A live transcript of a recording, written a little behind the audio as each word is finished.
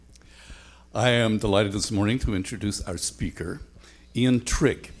I am delighted this morning to introduce our speaker, Ian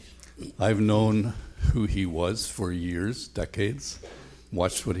Trigg. I've known who he was for years, decades,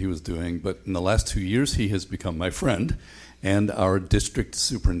 watched what he was doing, but in the last 2 years he has become my friend and our district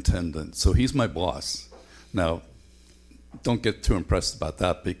superintendent. So he's my boss. Now, don't get too impressed about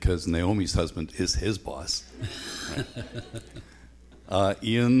that because Naomi's husband is his boss.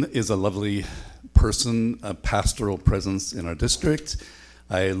 Ian is a lovely person, a pastoral presence in our district.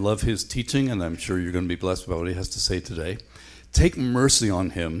 I love his teaching, and I'm sure you're going to be blessed by what he has to say today. Take mercy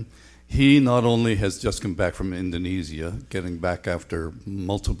on him. He not only has just come back from Indonesia, getting back after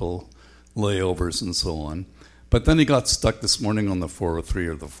multiple layovers and so on, but then he got stuck this morning on the 403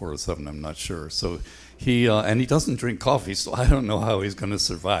 or the 407, I'm not sure. So he doesn't drink coffee, so I don't know how he's going to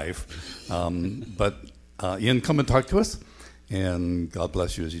survive. But Ian, come and talk to us, and God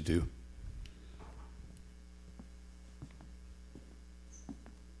bless you as you do.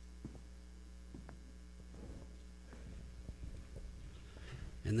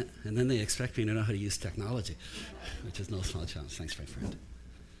 And then they expect me to know how to use technology, which is no small challenge. Thanks, my friend.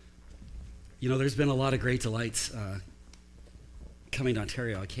 You know, there's been a lot of great delights coming to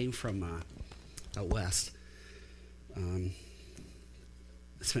Ontario. I came from out west. I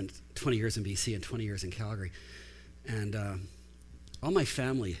spent 20 years in BC and 20 years in Calgary. And all my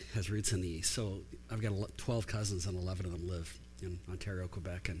family has roots in the east. So I've got 12 cousins, and 11 of them live in Ontario,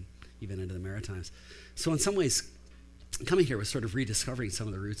 Quebec, and even into the Maritimes. So in some ways, coming here was sort of rediscovering some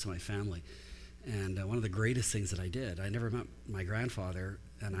of the roots of my family. And one of the greatest things that I did, I never met my grandfather,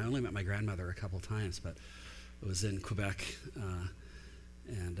 and I only met my grandmother a couple times, but it was in Quebec,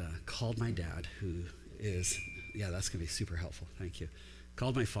 and called my dad, who is, that's going to be super helpful, thank you.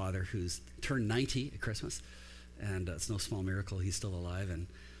 Called my father, who's turned 90 at Christmas, and it's no small miracle he's still alive,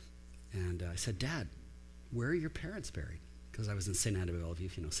 and I said, Dad, where are your parents buried? Because I was in St. Anne de Bellevue,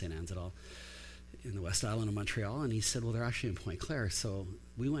 if you know St. Anne's at all, in the West Island of Montreal, and he said, well, they're actually in Pointe Claire. So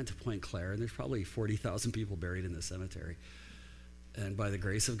we went to Pointe Claire, and there's probably 40,000 people buried in the cemetery. And by the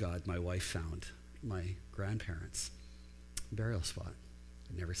grace of God, my wife found my grandparents' burial spot.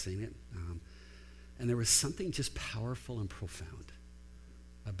 I'd never seen it. And there was something just powerful and profound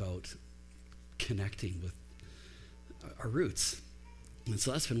about connecting with our roots. And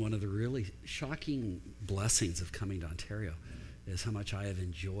so that's been one of the really shocking blessings of coming to Ontario, is how much I have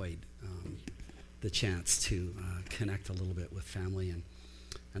enjoyed the chance to connect a little bit with family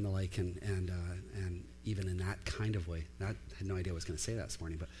and the like, and even in that kind of way. I had no idea I was going to say that this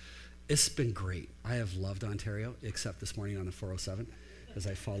morning, but it's been great. I have loved Ontario, except this morning on the 407, as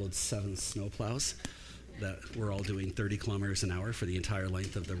I followed 7 snowplows that were all doing 30 kilometers an hour for the entire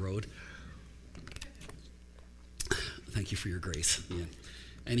length of the road. Thank you for your grace, Ian.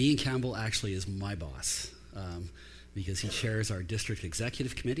 And Ian Campbell actually is my boss. Because he chairs our district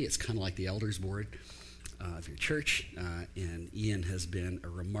executive committee. It's kind of like the elders board of your church. And Ian has been a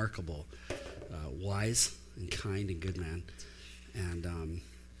remarkable, wise and kind and good man. And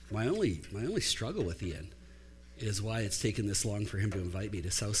my only struggle with Ian is why it's taken this long for him to invite me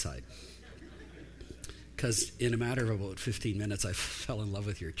to Southside. Because in a matter of about 15 minutes, I fell in love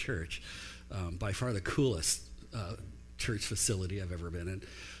with your church. By far the coolest church facility I've ever been in.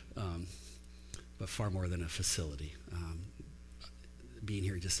 But far more than a facility. Being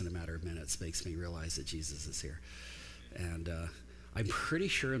here just in a matter of minutes makes me realize that Jesus is here. And I'm pretty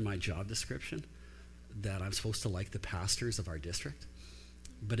sure in my job description that I'm supposed to like the pastors of our district,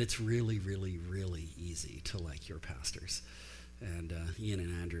 but it's really, really, really easy to like your pastors. And Ian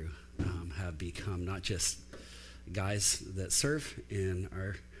and Andrew have become not just guys that serve in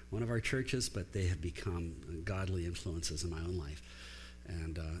one of our churches, but they have become godly influences in my own life.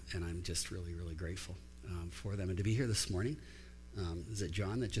 And I'm just really, really grateful for them. And to be here this morning, is it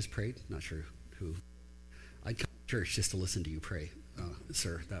John that just prayed? Not sure who. I'd come to church just to listen to you pray,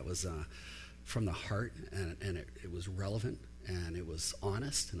 sir. That was from the heart, and it was relevant, and it was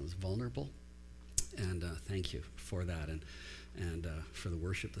honest, and it was vulnerable. And thank you for that, and for the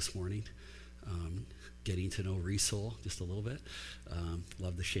worship this morning. Getting to know Resoul just a little bit.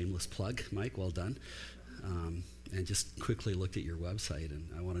 Love the shameless plug, Mike. Well done. And just quickly looked at your website, and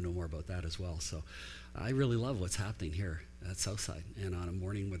I want to know more about that as well. So I really love what's happening here at Southside. And on a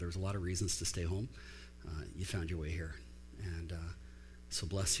morning where there was a lot of reasons to stay home, you found your way here. And so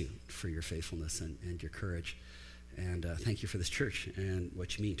bless you for your faithfulness and your courage. And thank you for this church and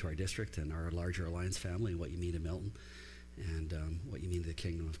what you mean to our district and our larger Alliance family, and what you mean to Milton, and what you mean to the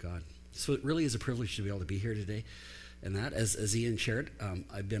kingdom of God. So it really is a privilege to be able to be here today. And that, as Ian shared,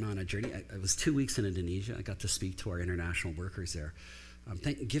 I've been on a journey. I was 2 weeks in Indonesia. I got to speak to our international workers there.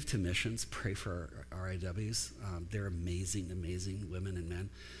 Give to missions. Pray for our RIWs. They're amazing, amazing women and men.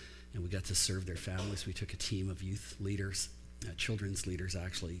 and we got to serve their families. We took a team of youth leaders, children's leaders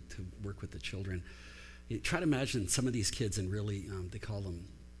actually, to work with the children. You try to imagine some of these kids in really, they call them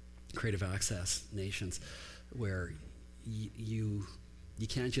creative access nations, where you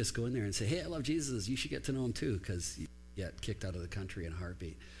can't just go in there and say, hey, I love Jesus, you should get to know him too, because you get kicked out of the country in a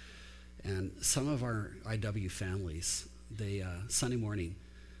heartbeat. And some of our IW families, they Sunday morning,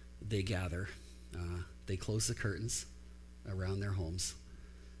 they gather, they close the curtains around their homes,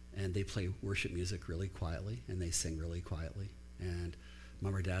 and they play worship music really quietly, and they sing really quietly. And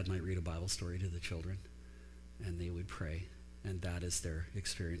mom or dad might read a Bible story to the children, and they would pray. And that is their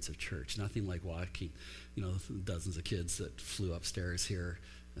experience of church. Nothing like watching, dozens of kids that flew upstairs here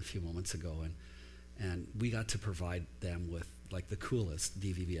a few moments ago. And we got to provide them with like the coolest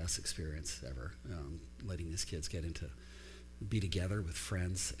DVBS experience ever, letting these kids be together with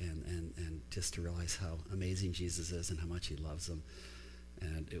friends and just to realize how amazing Jesus is and how much he loves them.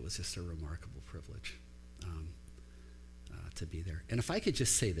 And it was just a remarkable privilege to be there. And if I could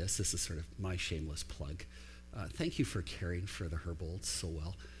just say this is sort of my shameless plug. Thank you for caring for the Herbolds so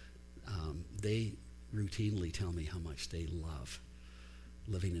well. They routinely tell me how much they love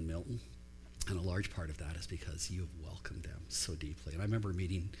living in Milton. And a large part of that is because you have welcomed them so deeply. And I remember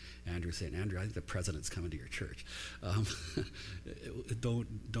meeting Andrew saying, Andrew, I think the president's coming to your church.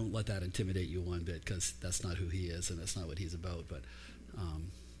 Don't let that intimidate you one bit, because that's not who he is and that's not what he's about. But,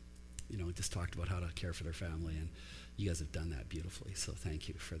 just talked about how to care for their family, and you guys have done that beautifully. So thank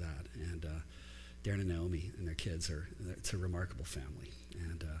you for that. And Darren and Naomi and their kids it's a remarkable family.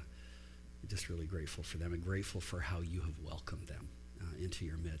 And just really grateful for them and grateful for how you have welcomed them into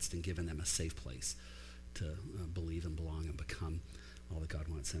your midst and given them a safe place to believe and belong and become all that God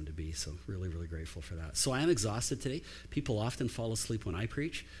wants them to be. So really, really grateful for that. So I am exhausted today. People often fall asleep when I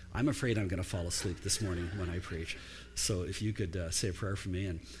preach. I'm afraid I'm going to fall asleep this morning when I preach. So if you could say a prayer for me,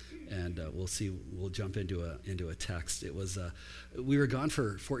 and we'll jump into a text. It was, we were gone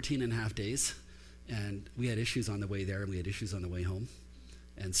for 14 and a half days, and we had issues on the way there, and we had issues on the way home.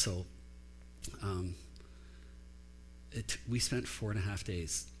 And so we spent 4.5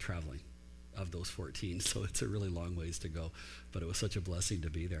 days traveling of those 14, so it's a really long ways to go, but it was such a blessing to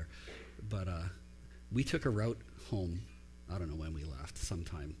be there. But we took a route home, I don't know when we left,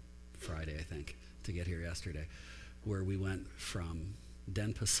 sometime Friday, I think, to get here yesterday, where we went from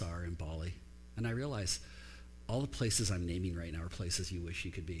Denpasar in Bali. And I realize all the places I'm naming right now are places you wish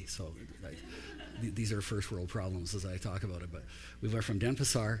you could be. So these are first world problems as I talk about it. But we went from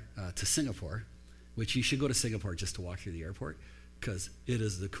Denpasar to Singapore, which you should go to Singapore just to walk through the airport, because it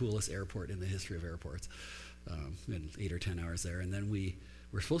is the coolest airport in the history of airports. And 8 or 10 hours there. And then we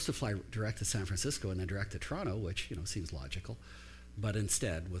were supposed to fly direct to San Francisco and then direct to Toronto, which seems logical. But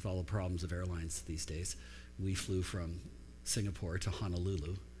instead, with all the problems of airlines these days, we flew from Singapore to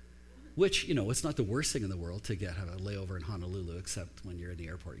Honolulu, which, it's not the worst thing in the world to have a layover in Honolulu, except when you're in the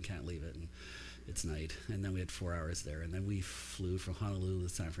airport and can't leave it and it's night. And then we had 4 hours there. And then we flew from Honolulu to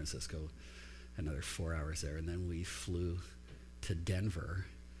San Francisco, another 4 hours there. And then we flew to Denver.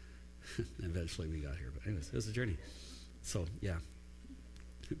 Eventually we got here. But anyways, it was a journey. So, yeah,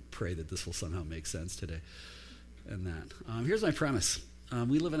 pray that this will somehow make sense today. And that. Here's my premise.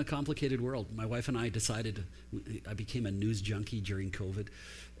 We live in a complicated world. My wife and I decided, I became a news junkie during COVID,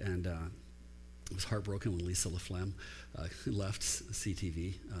 and I was heartbroken when Lisa LaFlamme left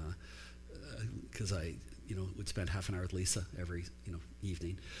CTV, because I would spend half an hour with Lisa every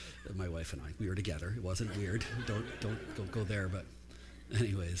evening. My wife and I, we were together. It wasn't weird. Don't go there. But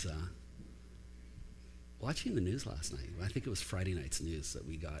anyways, watching the news last night, I think it was Friday night's news that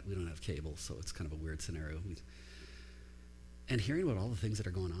we got. We don't have cable, so it's kind of a weird scenario. And hearing about all the things that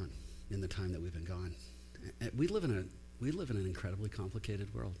are going on in the time that we've been gone. We live in an incredibly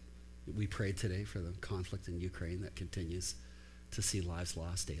complicated world. We prayed today for the conflict in Ukraine that continues to see lives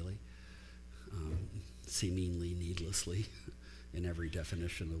lost daily, seemingly needlessly, in every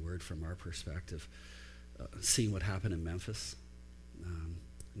definition of the word from our perspective. Seeing what happened in Memphis,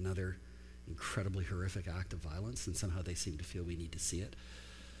 another incredibly horrific act of violence, and somehow they seem to feel we need to see it.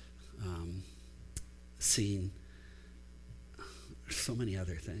 Seeing so many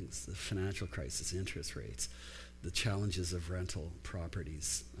other things, the financial crisis, interest rates, the challenges of rental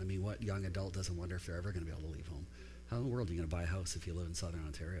properties. I mean, what young adult doesn't wonder if they're ever going to be able to leave home? How in the world are you going to buy a house if you live in Southern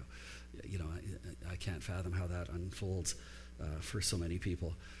Ontario? I can't fathom how that unfolds for so many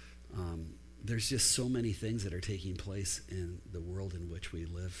people. There's just so many things that are taking place in the world in which we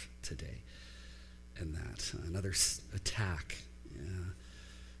live today. And that another attack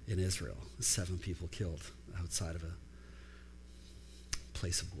in Israel, 7 people killed outside of a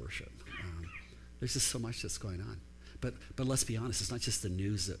place of worship. There's just so much that's going on. But let's be honest, it's not just the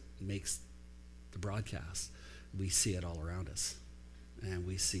news that makes the broadcast. We see it all around us. And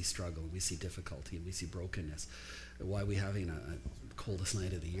we see struggle, we see difficulty, and we see brokenness. Why are we having a coldest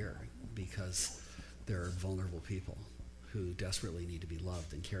night of the year? Because there are vulnerable people who desperately need to be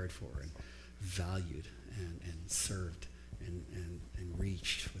loved and cared for and valued and served and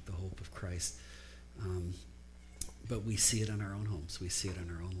reached with the hope of Christ. But we see it in our own homes. We see it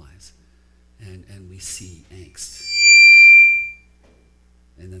in our own lives. And we see angst.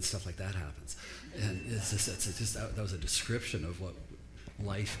 And then stuff like that happens. And that was a description of what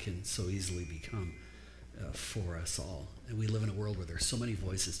life can so easily become for us all. And we live in a world where there's so many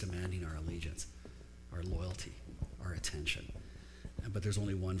voices demanding our allegiance, our loyalty, our attention. But there's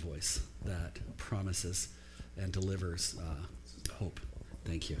only one voice that promises and delivers hope.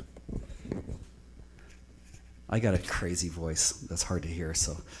 Thank you. I got a crazy voice that's hard to hear,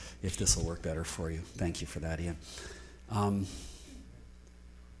 so if this will work better for you, thank you for that, Ian.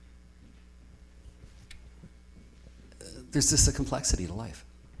 There's just a complexity to life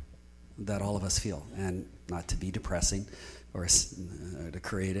that all of us feel, and not to be depressing or to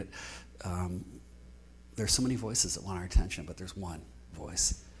create it. There's so many voices that want our attention, but there's one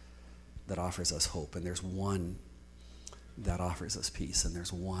voice that offers us hope, and there's one that offers us peace, and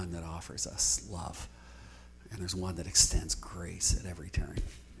there's one that offers us love, and there's one that extends grace at every turn,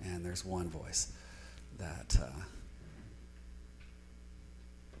 and there's one voice that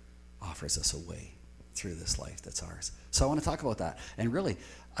offers us a way through this life that's ours. So I want to talk about that. And really,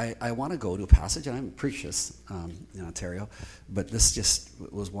 I want to go to a passage, and I'm preached this in Ontario, but this just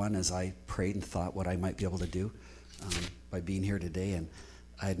was one as I prayed and thought what I might be able to do by being here today. And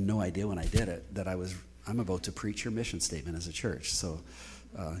I had no idea when I did it that I'm about to preach your mission statement as a church. So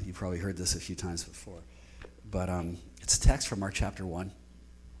you've probably heard this a few times before. But it's a text from Mark chapter 1,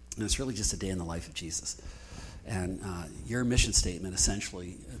 and it's really just a day in the life of Jesus. And your mission statement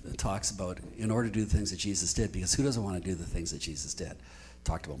essentially talks about in order to do the things that Jesus did, because who doesn't want to do the things that Jesus did?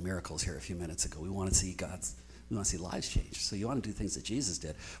 Talked about miracles here a few minutes ago. We want to see lives change. So you want to do things that Jesus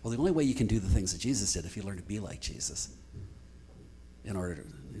did. Well, the only way you can do the things that Jesus did if you learn to be like Jesus in order to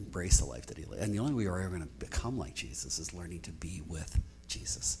embrace the life that he lived. And the only way you're ever going to become like Jesus is learning to be with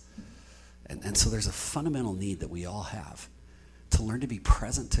Jesus. And so there's a fundamental need that we all have to learn to be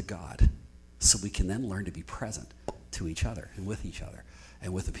present to God, so we can then learn to be present to each other and with each other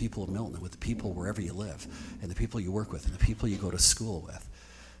and with the people of Milton and with the people wherever you live and the people you work with and the people you go to school with.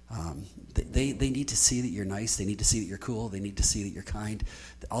 They need to see that you're nice. They need to see that you're cool. They need to see that you're kind.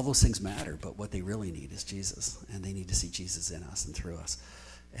 All those things matter, but what they really need is Jesus, and they need to see Jesus in us and through us.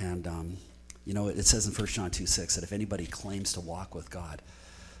 And, it says in 1 John 2:6 that if anybody claims to walk with God,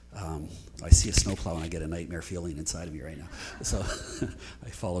 I see a snowplow and I get a nightmare feeling inside of me right now. So I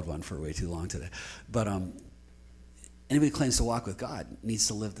followed one for way too long today. But anybody who claims to walk with God needs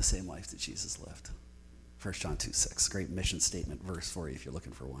to live the same life that Jesus lived. 1 John 2:6, great mission statement verse for you if you're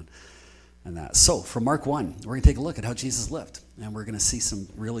looking for one. And that. So from Mark 1, we're going to take a look at how Jesus lived. And we're going to see some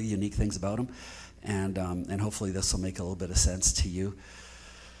really unique things about him. And hopefully this will make a little bit of sense to you.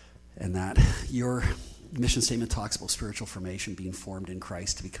 And that your mission statement talks about spiritual formation, being formed in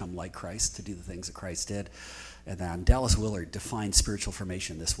Christ to become like Christ, to do the things that Christ did. And then Dallas Willard defines spiritual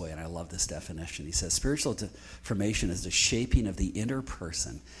formation this way, and I love this definition. He says, spiritual formation is the shaping of the inner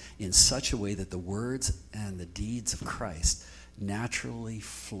person in such a way that the words and the deeds of Christ naturally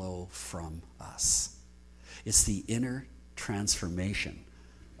flow from us. It's the inner transformation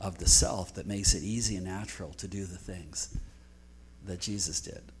of the self that makes it easy and natural to do the things that Jesus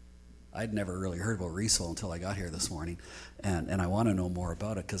did. I'd never really heard about Resoul until I got here this morning, and I want to know more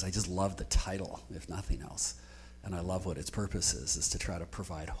about it because I just love the title, if nothing else. And I love what its purpose is to try to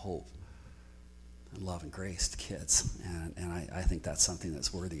provide hope and love and grace to kids. And I think that's something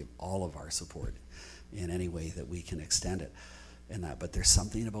that's worthy of all of our support in any way that we can extend it. But there's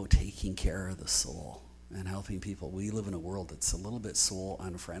something about taking care of the soul and helping people. We live in a world that's a little bit soul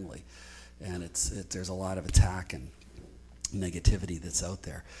unfriendly, and there's a lot of attack and negativity that's out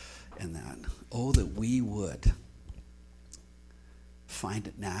there. And that we would find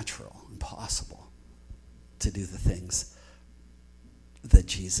it natural and possible to do the things that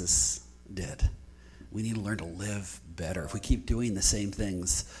Jesus did. We need to learn to live better. If we keep doing the same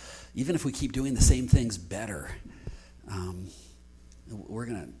things, even if we keep doing the same things better, we're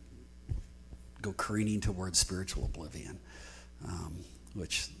going to go careening towards spiritual oblivion,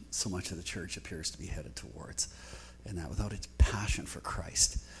 which so much of the church appears to be headed towards. And that without its passion for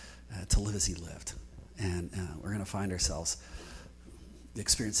Christ, to live as he lived. And we're going to find ourselves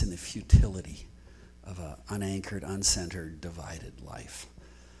experiencing the futility of an unanchored, uncentered, divided life.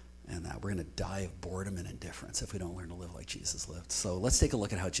 and that we're going to die of boredom and indifference if we don't learn to live like Jesus lived. So let's take a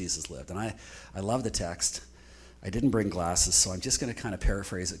look at how Jesus lived. And I love the text. I didn't bring glasses, so I'm just going to kind of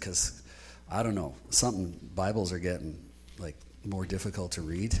paraphrase it because, I don't know, Bibles are getting like more difficult to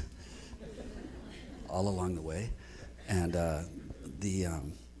read all along the way. And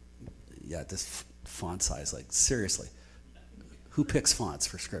this font size, like seriously, who picks fonts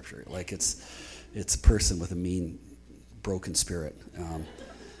for Scripture? Like it's a person with a mean, broken spirit.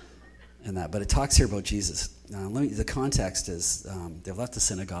 But it talks here about Jesus. The context is they've left the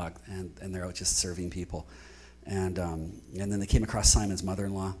synagogue and they're out just serving people, and then they came across Simon's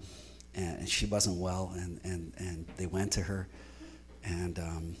mother-in-law, and she wasn't well, and they went to her,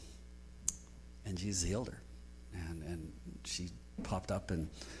 and Jesus healed her, and she popped up and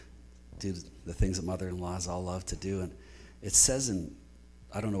did the things that mother-in-laws all love to do, and it says in,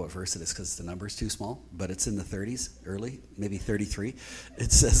 I don't know what verse it is because the number's too small, but it's in the 30s, early, maybe 33.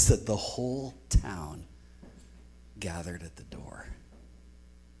 It says that the whole town gathered at the door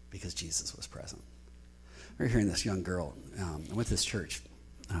because Jesus was present. We're hearing this young girl. I went to this church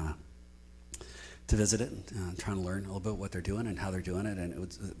to visit it, and trying to learn a little bit what they're doing and how they're doing it, and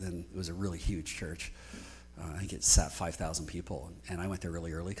it was a really huge church. I think it sat 5,000 people, and I went there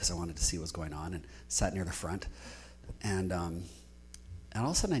really early because I wanted to see what was going on, and sat near the front, and all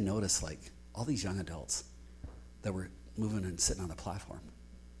of a sudden I noticed like all these young adults that were moving and sitting on the platform.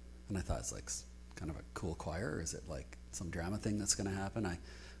 And I thought, it's like kind of a cool choir, or is it like some drama thing that's going to happen?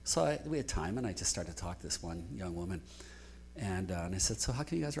 We had time, and I just started to talk to this one young woman. And I said, so how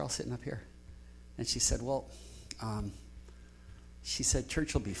come you guys are all sitting up here? And she said, well,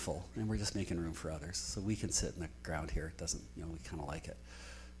 church will be full, and we're just making room for others. So we can sit in the ground here. It doesn't, we kind of like it.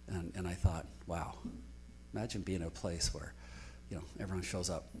 And I thought, wow, imagine being in a place where everyone shows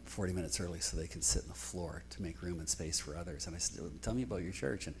up 40 minutes early so they can sit on the floor to make room and space for others. And I said, tell me about your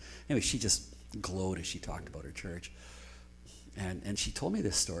church. And anyway, she just glowed as she talked about her church. And she told me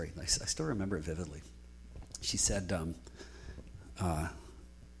this story. I still remember it vividly. She said, I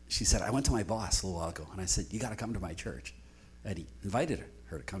went to my boss a little while ago, and I said, you got to come to my church. And he invited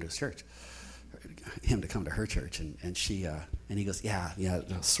her to come to his church, him to come to her church. And he goes, yeah,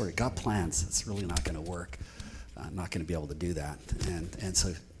 sorry, got plans. It's really not going to work. I'm not going to be able to do that. And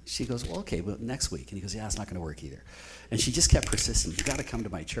so she goes, well, okay, but next week. And he goes, yeah, it's not going to work either. And she just kept persisting. You got to come to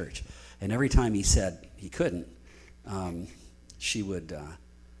my church. And every time he said he couldn't, she would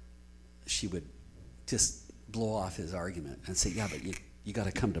just blow off his argument and say, yeah, but you got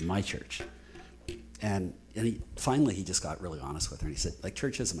to come to my church. And finally he just got really honest with her. And he said, like,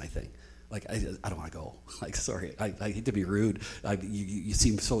 church isn't my thing. Like, I don't want to go. Like, sorry, I hate to be rude. You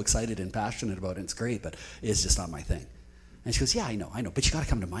seem so excited and passionate about it. It's great, but it's just not my thing. And she goes, yeah, I know, but you got to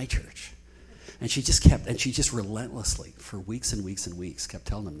come to my church. And she just relentlessly, for weeks and weeks and weeks, kept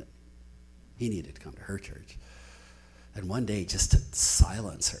telling him that he needed to come to her church. And one day, just to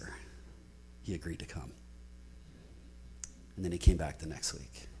silence her, he agreed to come. And then he came back the next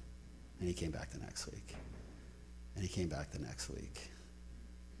week. And he came back the next week. And he came back the next week.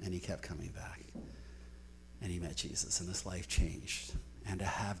 And he kept coming back. And he met Jesus, and his life changed. And to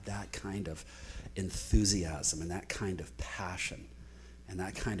have that kind of enthusiasm and that kind of passion and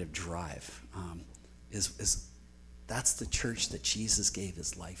that kind of drive that's the church that Jesus gave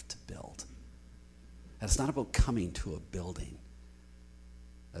his life to build. And it's not about coming to a building,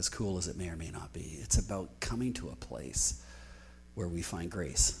 as cool as it may or may not be. It's about coming to a place where we find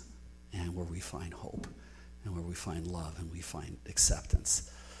grace and where we find hope and where we find love and we find acceptance.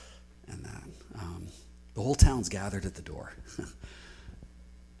 And that the whole town's gathered at the door.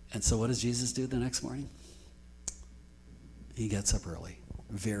 And so what does Jesus do the next morning? He gets up early,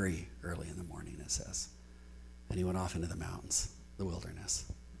 very early in the morning, it says. And he went off into the mountains, the wilderness,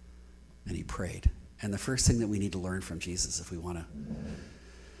 and he prayed. And the first thing that we need to learn from Jesus, if we want to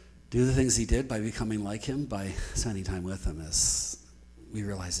do the things he did by becoming like him, by spending time with him, is we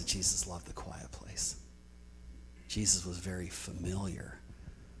realize that Jesus loved the quiet place. Jesus was very familiar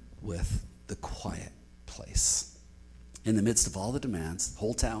with the quiet place. In the midst of all the demands,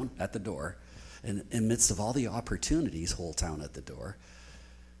 whole town at the door. In the midst of all the opportunities, whole town at the door.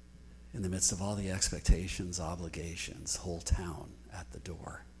 In the midst of all the expectations, obligations, whole town at the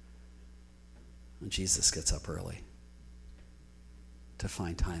door. And Jesus gets up early to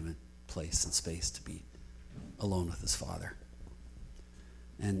find time and place and space to be alone with his Father.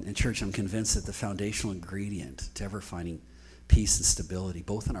 And in church, I'm convinced that the foundational ingredient to ever finding peace and stability,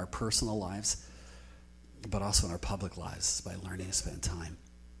 both in our personal lives, but also in our public lives, is by learning to spend time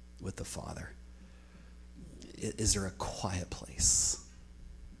with the Father. Is there a quiet place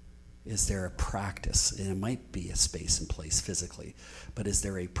Is there a practice, and it might be a space and place physically, but is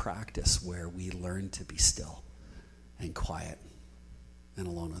there a practice where we learn to be still and quiet and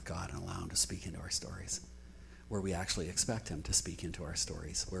alone with God and allow him to speak into our stories? Where we actually expect him to speak into our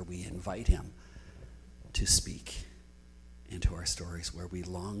stories, where we invite him to speak into our stories, where we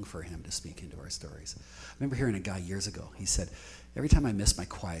long for him to speak into our stories. I remember hearing a guy years ago, he said, every time I miss my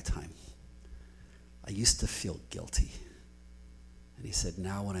quiet time, I used to feel guilty. And he said,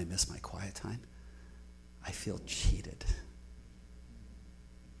 now when I miss my quiet time, I feel cheated.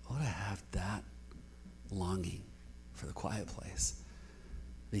 I ought to have that longing for the quiet place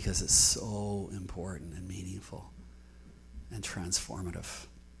because it's so important and meaningful and transformative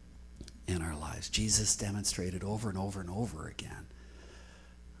in our lives. Jesus demonstrated over and over and over again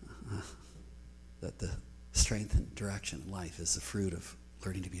that the strength and direction in life is the fruit of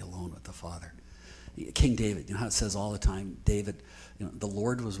learning to be alone with the Father. King David, you know how it says all the time, David, the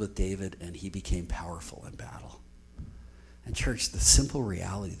Lord was with David and he became powerful in battle. And church, the simple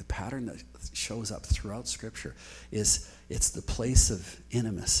reality, the pattern that shows up throughout Scripture is it's the place of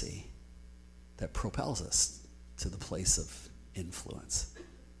intimacy that propels us to the place of influence.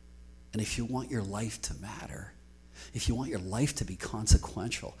 And if you want your life to matter, if you want your life to be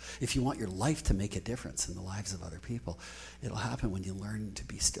consequential, if you want your life to make a difference in the lives of other people, it'll happen when you learn to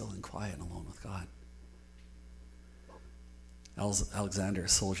be still and quiet and alone with God. Alexander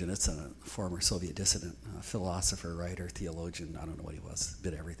Solzhenitsyn, a former Soviet dissident, philosopher, writer, theologian, I don't know what he was, a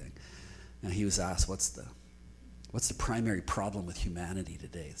bit of everything. And he was asked, what's the primary problem with humanity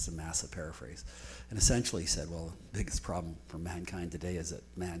today? It's a massive paraphrase. And essentially he said, well, the biggest problem for mankind today is that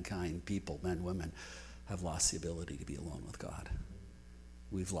mankind, people, men, women, have lost the ability to be alone with God.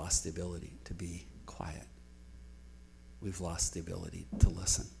 We've lost the ability to be quiet. We've lost the ability to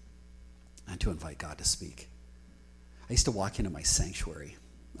listen and to invite God to speak. I used to walk into my sanctuary,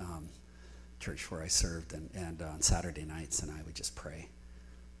 church where I served, and on Saturday nights, and I would just pray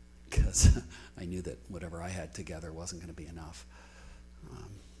because I knew that whatever I had together wasn't going to be enough.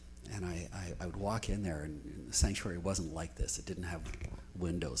 And I would walk in there, and the sanctuary wasn't like this. It didn't have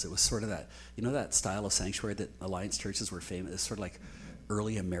windows. It was sort of that, that style of sanctuary that Alliance churches were famous. It's sort of like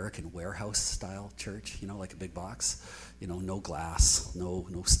early American warehouse style church, like a big box. No glass,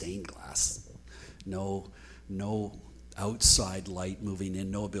 no stained glass, no outside light moving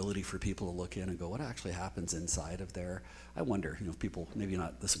in, no ability for people to look in and go, what actually happens inside of there? I wonder, if people, maybe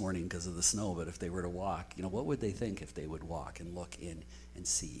not this morning because of the snow, but if they were to walk, what would they think if they would walk and look in and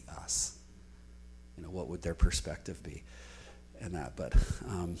see us? What would their perspective be? And that, but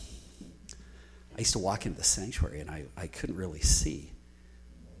I used to walk into the sanctuary and I couldn't really see,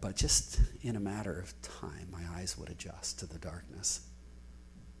 but just in a matter of time, my eyes would adjust to the darkness.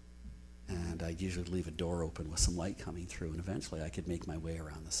 And I'd usually leave a door open with some light coming through, and eventually I could make my way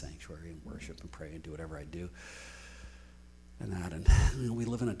around the sanctuary and worship and pray and do whatever I do. And we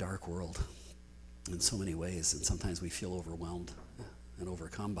live in a dark world in so many ways, and sometimes we feel overwhelmed and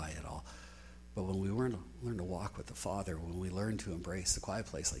overcome by it all. But when we learn to walk with the Father, when we learn to embrace the quiet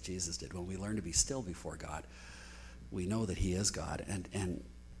place like Jesus did, when we learn to be still before God, we know that he is God. And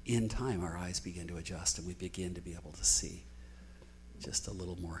in time, our eyes begin to adjust, and we begin to be able to see just a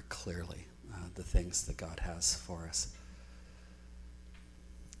little more clearly the things that God has for us.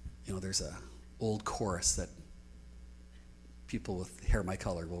 There's a old chorus that people with hair my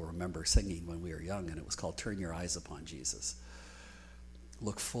color will remember singing when we were young, and it was called "Turn Your Eyes Upon Jesus.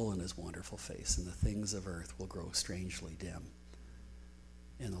 Look full in his wonderful face, and the things of earth will grow strangely dim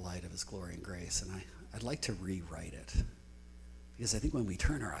in the light of his glory and grace." And I'd like to rewrite it, because I think when we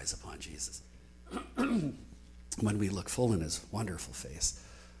turn our eyes upon Jesus, when we look full in his wonderful face,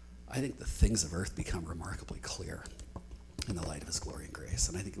 I think the things of earth become remarkably clear in the light of his glory and grace.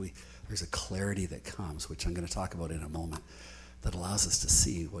 And I think there's a clarity that comes, which I'm going to talk about in a moment, that allows us to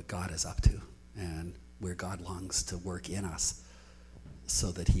see what God is up to and where God longs to work in us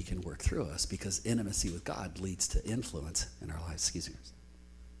so that he can work through us, because intimacy with God leads to influence in our lives. Excuse me.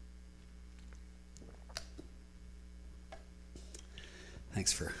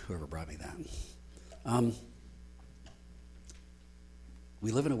 Thanks for whoever brought me that.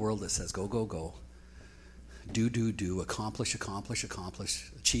 We live in a world that says go, go, go, do, accomplish,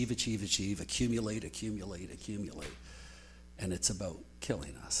 achieve, accumulate. And it's about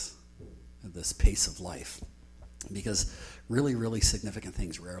killing us at this pace of life, because really, really significant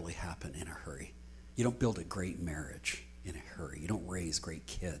things rarely happen in a hurry. You don't build a great marriage in a hurry. You don't raise great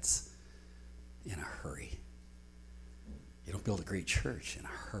kids in a hurry. You don't build a great church in a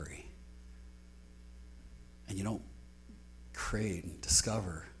hurry. And you don't create and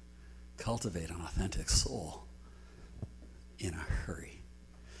discover, cultivate an authentic soul in a hurry.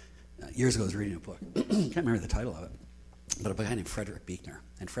 Years ago, I was reading a book. Can't remember the title of it, but a guy named Frederick Buechner.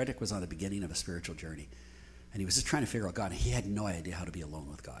 And Frederick was on the beginning of a spiritual journey. And he was just trying to figure out God. And he had no idea how to be alone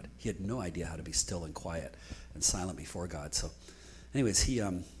with God. He had no idea how to be still and quiet and silent before God. So anyways,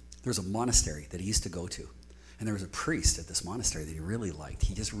 there was a monastery that he used to go to. And there was a priest at this monastery that he really liked.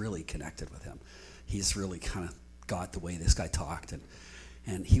 He just really connected with him. He just really kind of got the way this guy talked.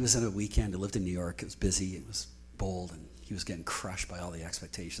 And he was in a weekend. He lived in New York. It was busy. It was bold. And he was getting crushed by all the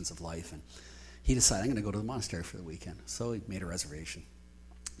expectations of life. And he decided, I'm going to go to the monastery for the weekend. So he made a reservation.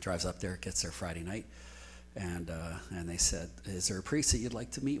 Drives up there, gets there Friday night. And they said, is there a priest that you'd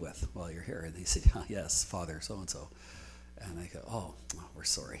like to meet with while you're here? And they said, oh, yes, Father so-and-so. And they go, oh, we're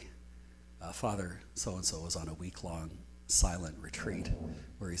sorry. Father so-and-so was on a week-long silent retreat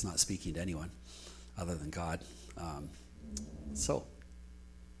where he's not speaking to anyone other than God. So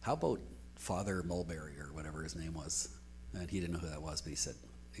how about Father Mulberry or whatever his name was? And he didn't know who that was, but he said,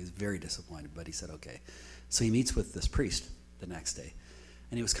 he was very disappointed, but he said, okay. So he meets with this priest the next day.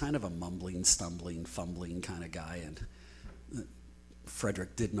 And he was kind of a mumbling, stumbling, fumbling kind of guy, and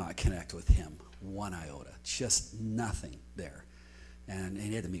Frederick did not connect with him one iota, just nothing there. And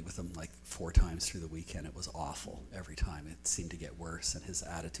he had to meet with him like 4 times through the weekend. It was awful every time. It seemed to get worse, and his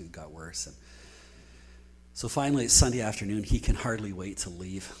attitude got worse. And so finally, it's Sunday afternoon. He can hardly wait to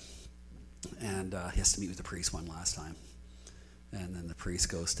leave, and he has to meet with the priest one last time. And then the priest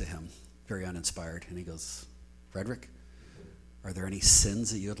goes to him, very uninspired, and he goes, Frederick, are there any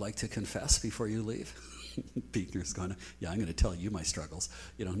sins that you would like to confess before you leave? Buechner's going, yeah, I'm going to tell you my struggles.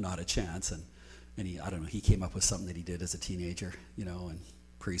 Not a chance. And he, I don't know, he came up with something that he did as a teenager, and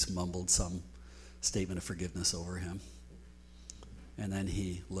priest mumbled some statement of forgiveness over him. And then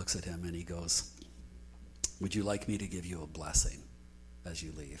he looks at him and he goes, would you like me to give you a blessing as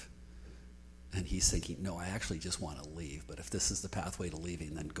you leave? And he's thinking, no, I actually just want to leave, but if this is the pathway to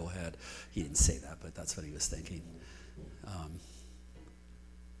leaving, then go ahead. He didn't say that, but that's what he was thinking.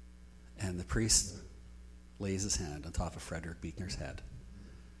 And the priest lays his hand on top of Frederick Buechner's head,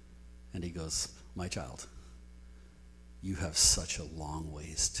 and he goes, my child, you have such a long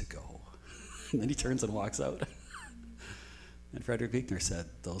ways to go. And then he turns and walks out. And Frederick Buechner said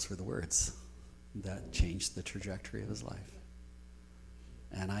those were the words that changed the trajectory of his life.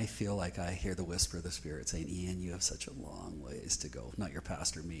 And I feel like I hear the whisper of the Spirit saying, Ian, you have such a long ways to go. Not your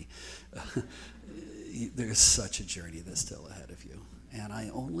pastor, me. There's such a journey that's still ahead of you. And I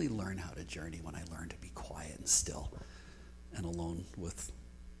only learn how to journey when I learn to be quiet and still and alone with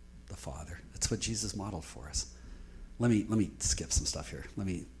the Father. That's what Jesus modeled for us. Let me skip some stuff here. Let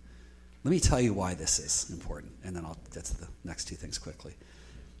me tell you why this is important, and then I'll get to the next 2 things quickly.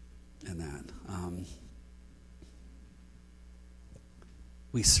 And that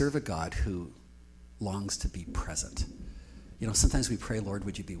we serve a God who longs to be present. Sometimes we pray, Lord,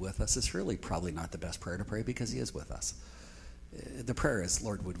 would you be with us? It's really probably not the best prayer to pray because he is with us. The prayer is,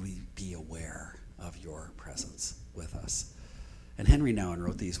 Lord, would we be aware of your presence with us? And Henry Nouwen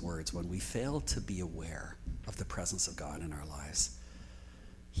wrote these words, when we fail to be aware of the presence of God in our lives,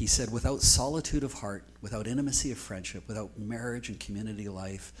 he said, without solitude of heart, without intimacy of friendship, without marriage and community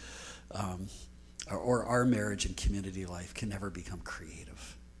life, or our marriage and community life can never become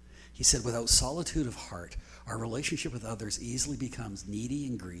creative. He said, without solitude of heart, our relationship with others easily becomes needy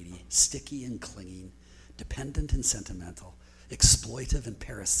and greedy, sticky and clinging, dependent and sentimental, exploitive and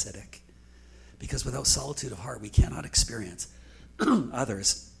parasitic. Because without solitude of heart, we cannot experience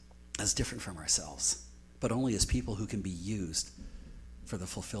others as different from ourselves, but only as people who can be used for the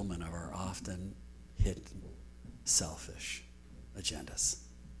fulfillment of our often hidden, selfish agendas.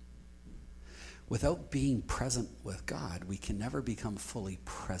 Without being present with God, we can never become fully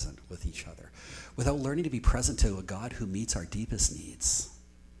present with each other. Without learning to be present to a God who meets our deepest needs,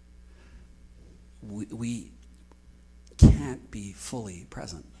 we can't be fully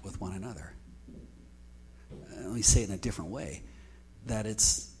present with one another. Let me say it in a different way, that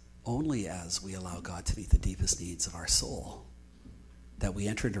it's only as we allow God to meet the deepest needs of our soul that we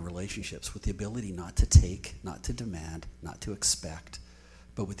enter into relationships with the ability not to take, not to demand, not to expect,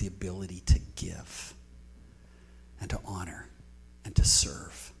 but with the ability to give and to honor and to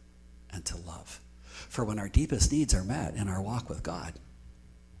serve and to love. For when our deepest needs are met in our walk with God,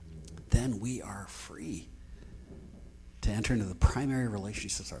 then we are free to enter into the primary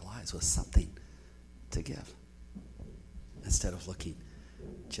relationships of our lives with something to give instead of looking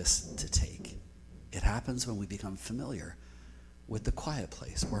just to take. It happens when we become familiar with the quiet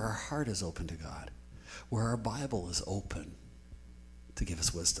place where our heart is open to God, where our Bible is open to give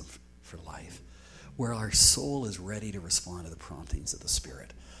us wisdom for life, where our soul is ready to respond to the promptings of the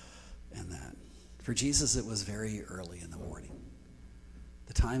Spirit. And that for Jesus, it was very early in the morning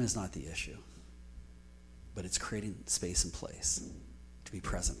The time is not the issue, but it's creating space and place to be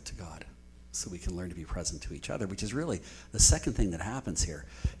present to God so we can learn to be present to each other, which is really the second thing that happens here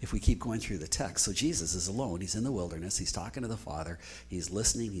if we keep going through the text. So Jesus is alone. He's in the wilderness. He's talking to the Father. He's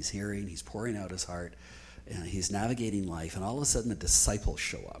listening. He's hearing. He's pouring out his heart. And he's navigating life. And all of a sudden, the disciples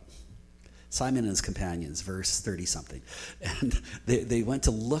show up. Simon and his companions, verse 30-something. And they went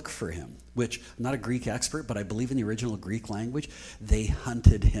to look for him, which I'm not a Greek expert, but I believe in the original Greek language, they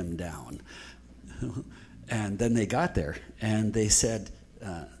hunted him down. And then they got there, and they said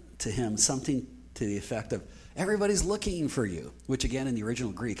to him something to the effect of, everybody's looking for you, which again in the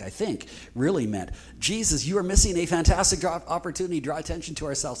original Greek, I think, really meant, Jesus, you are missing a fantastic opportunity to draw attention to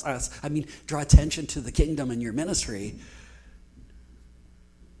ourselves. Draw attention to the kingdom and your ministry,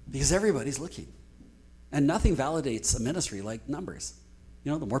 because everybody's looking. And nothing validates a ministry like numbers.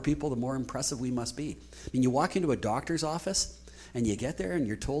 The more people, the more impressive we must be. You walk into a doctor's office, and you get there, and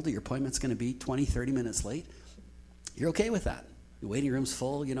you're told that your appointment's going to be 20, 30 minutes late. You're okay with that. The waiting room's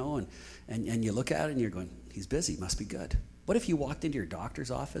full, and you look at it and you're going, he's busy, must be good. What if you walked into your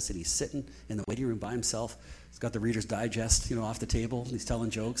doctor's office and he's sitting in the waiting room by himself? He's got the Reader's Digest, off the table. He's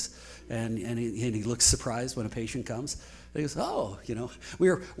telling jokes, and he looks surprised when a patient comes. And he goes, we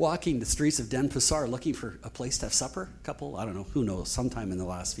were walking the streets of Denpasar looking for a place to have supper. A couple, I don't know, who knows, sometime in the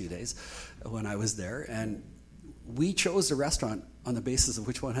last few days when I was there, and we chose the restaurant on the basis of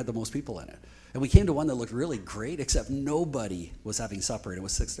which one had the most people in it. And we came to one that looked really great, except nobody was having supper, and it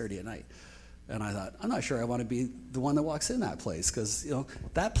was 6:30 at night. And I thought, I'm not sure I want to be the one that walks in that place, because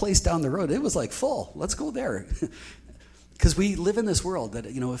that place down the road, it was like full. Let's go there. Because we live in this world that,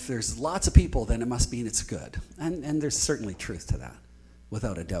 if there's lots of people, then it must mean it's good. And there's certainly truth to that.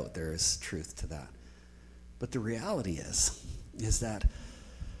 Without a doubt, there is truth to that. But the reality is that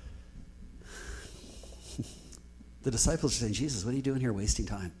the disciples are saying, Jesus, what are you doing here wasting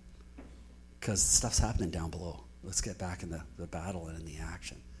time? Because stuff's happening down below. Let's get back in the battle and in the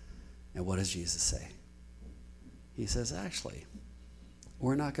action. And what does Jesus say? He says, actually,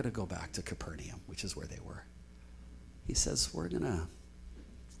 we're not going to go back to Capernaum, which is where they were. He says,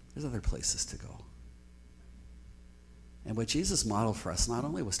 there's other places to go. And what Jesus modeled for us not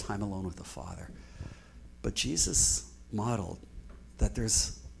only was time alone with the Father, but Jesus modeled that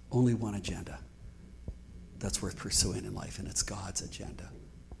there's only one agenda that's worth pursuing in life, and it's God's agenda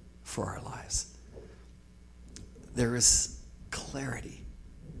for our lives. There is clarity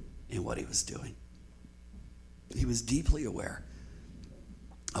in what he was doing. He was deeply aware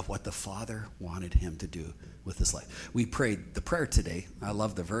of what the Father wanted him to do with his life. We prayed the prayer today. I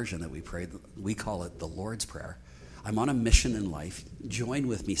love the version that we prayed. We call it the Lord's Prayer. I'm on a mission in life. Join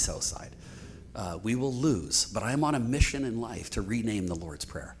with me, Southside. We will lose, but I'm on a mission in life to rename the Lord's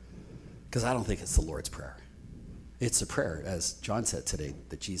Prayer, because I don't think it's the Lord's Prayer. It's a prayer, as John said today,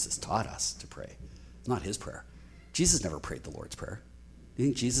 that Jesus taught us to pray. It's not his prayer. Jesus never prayed the Lord's Prayer. Do you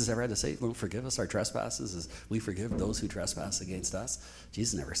think Jesus ever had to say, Lord, forgive us our trespasses as we forgive those who trespass against us?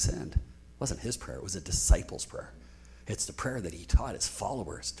 Jesus never sinned. It wasn't his prayer. It was a disciple's prayer. It's the prayer that he taught his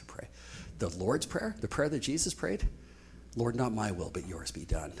followers to pray. The Lord's Prayer, the prayer that Jesus prayed, Lord, not my will, but yours be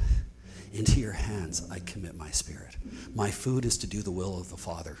done. Into your hands I commit my spirit. My food is to do the will of the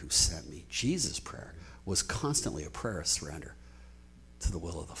Father who sent me. Jesus' prayer was constantly a prayer of surrender to the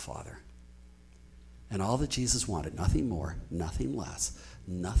will of the Father. And all that Jesus wanted, nothing more, nothing less,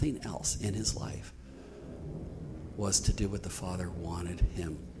 nothing else in his life, was to do what the Father wanted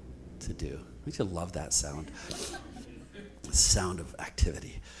him to do. Don't you love that sound? The sound of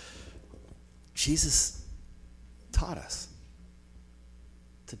activity. Jesus taught us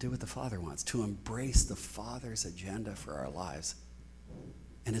to do what the Father wants, to embrace the Father's agenda for our lives.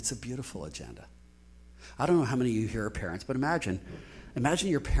 And it's a beautiful agenda. I don't know how many of you here are parents, but imagine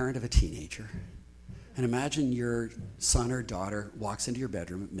you're a parent of a teenager, and imagine your son or daughter walks into your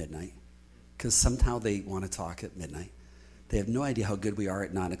bedroom at midnight, because somehow they want to talk at midnight. They have no idea how good we are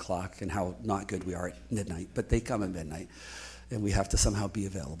at 9 o'clock and how not good we are at midnight, but they come at midnight, and we have to somehow be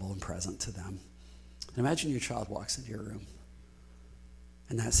available and present to them. And imagine your child walks into your room,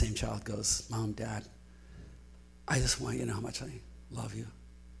 and that same child goes, Mom, Dad, I just want you to know how much I love you.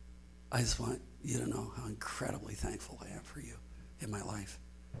 I just want you to know how incredibly thankful I am for you in my life.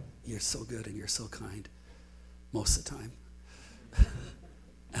 You're so good and you're so kind most of the time.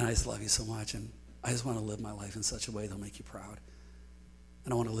 And I just love you so much, and I just want to live my life in such a way that'll make you proud.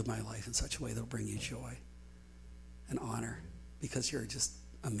 And I want to live my life in such a way that'll bring you joy and honor, because you're just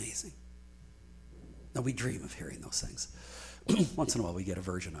amazing. Now, we dream of hearing those things. Once in a while we get a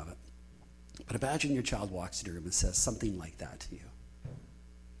version of it. But imagine your child walks into your room and says something like that to you.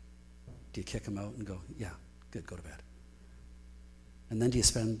 Do you kick him out and go, yeah, good, go to bed? And then do you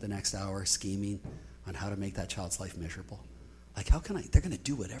spend the next hour scheming on how to make that child's life miserable? Like, how can they're going to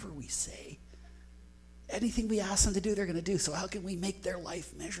do whatever we say. Anything we ask them to do, they're going to do. So how can we make their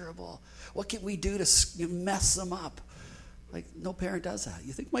life miserable? What can we do to mess them up? Like, no parent does that.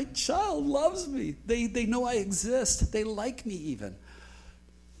 You think, my child loves me. They know I exist. They like me even.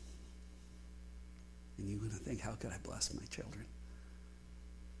 And you're going to think, how could I bless my children?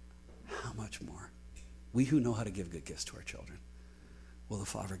 How much more? We who know how to give good gifts to our children, will the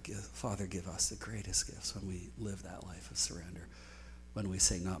Father give us the greatest gifts when we live that life of surrender, when we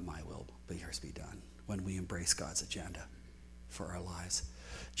say, not my will, but yours be done, when we embrace God's agenda for our lives.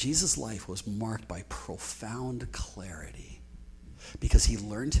 Jesus' life was marked by profound clarity because he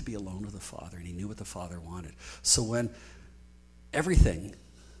learned to be alone with the Father and he knew what the Father wanted. So when everything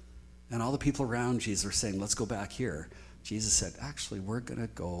and all the people around Jesus were saying, let's go back here, Jesus said, actually, we're going to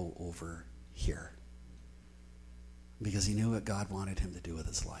go over here. Because he knew what God wanted him to do with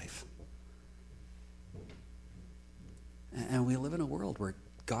his life. And we live in a world where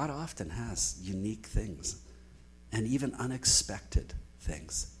God often has unique things and even unexpected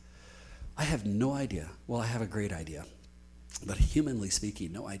things. I have no idea. Well, I have a great idea. But humanly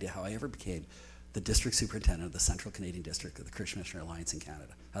speaking, no idea how I ever became the district superintendent of the Central Canadian District of the Christian Missionary Alliance in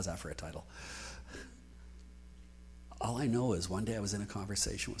Canada. How's that for a title? All I know is one day I was in a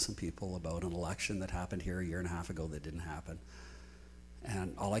conversation with some people about an election that happened here a year and a half ago that didn't happen.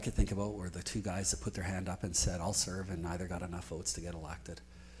 And all I could think about were the two guys that put their hand up and said, I'll serve, and neither got enough votes to get elected.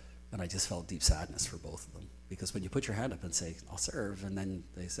 And I just felt deep sadness for both of them. Because when you put your hand up and say, I'll serve, and then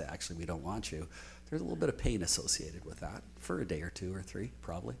they say, actually, we don't want you, there's a little bit of pain associated with that for a day or two or three,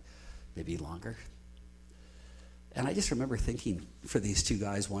 probably, maybe longer. And I just remember thinking for these two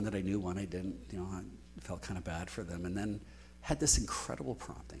guys, one that I knew, one I didn't, I felt kind of bad for them, and then had this incredible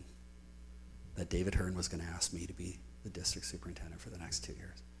prompting that David Hearn was going to ask me to be the district superintendent for the next 2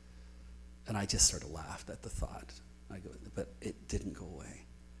 years. And I just sort of laughed at the thought. But it didn't go away.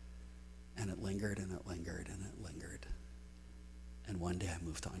 And it lingered and it lingered and it lingered. And one day I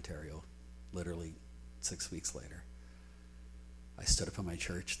moved to Ontario, literally 6 weeks later. I stood up in my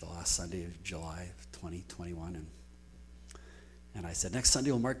church the last Sunday of July of 2021, and I said, next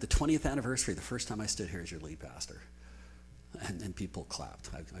Sunday will mark the 20th anniversary, the first time I stood here as your lead pastor. And people clapped.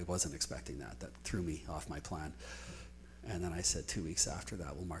 I wasn't expecting that. That threw me off my plan. And then I said 2 weeks after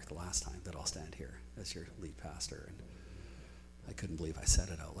that will mark the last time that I'll stand here as your lead pastor. And I couldn't believe I said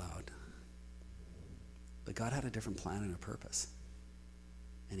it out loud. But God had a different plan and a purpose.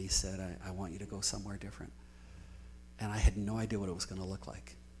 And he said, I want you to go somewhere different. And I had no idea what it was going to look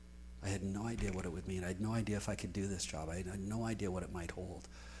like. I had no idea what it would mean. I had no idea if I could do this job. I had no idea what it might hold.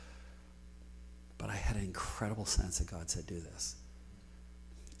 But I had an incredible sense that God said, do this.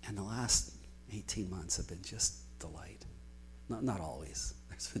 And the last 18 months have been just delight. Not always.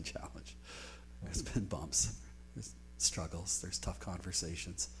 There's been challenge. There's been bumps. There's struggles. There's tough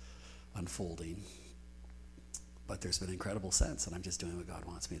conversations unfolding. But there's been incredible sense that I'm just doing what God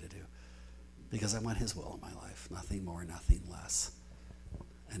wants me to do. Because I want his will in my life. Nothing more, nothing less,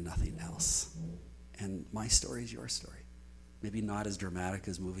 and nothing else. And my story is your story. Maybe not as dramatic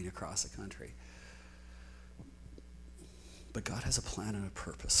as moving across the country. But God has a plan and a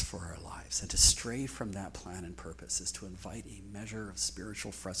purpose for our lives. And to stray from that plan and purpose is to invite a measure of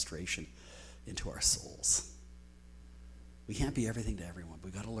spiritual frustration into our souls. We can't be everything to everyone.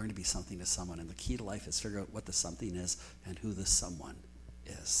 We've got to learn to be something to someone. And the key to life is figure out what the something is and who the someone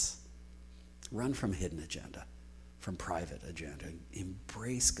is. Run from hidden agenda, from private agenda.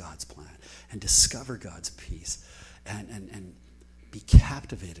 Embrace God's plan and discover God's peace and be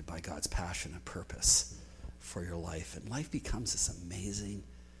captivated by God's passion and purpose for your life. And life becomes this amazing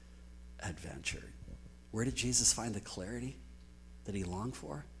adventure. Where did Jesus find the clarity that he longed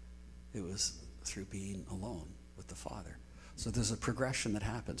for? It was through being alone with the Father. So there's a progression that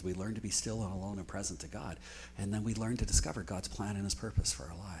happens. We learn to be still and alone and present to God. And then we learn to discover God's plan and his purpose for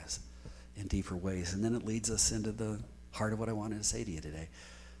our lives in deeper ways. And then it leads us into the heart of what I wanted to say to you today.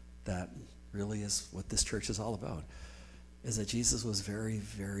 That really is what this church is all about. Is that Jesus was very,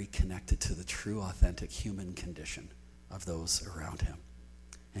 very connected to the true, authentic human condition of those around him.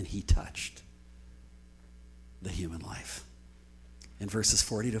 And he touched the human life. In verses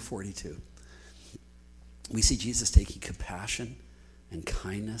 40 to 42, we see Jesus taking compassion and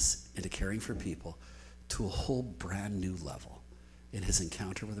kindness into caring for people to a whole brand new level in his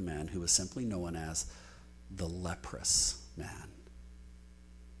encounter with a man who was simply known as the leprous man.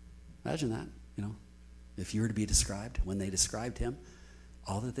 Imagine that, if you were to be described, when they described him,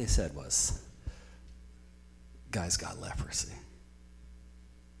 all that they said was, guy's got leprosy.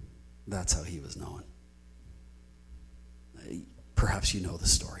 That's how he was known. Perhaps you know the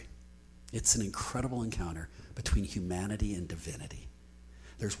story. It's an incredible encounter between humanity and divinity.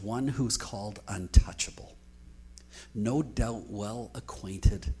 There's one who's called untouchable, no doubt well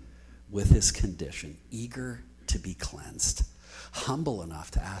acquainted with his condition, eager to be cleansed, humble enough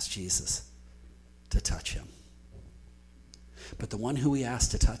to ask Jesus to touch him. But the one who he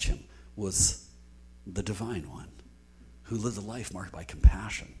asked to touch him was the divine one, who lived a life marked by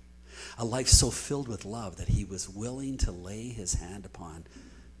compassion, a life so filled with love that he was willing to lay his hand upon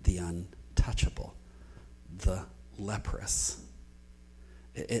the untouchable, the leprous.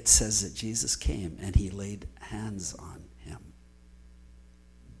 It says that Jesus came and he laid hands on him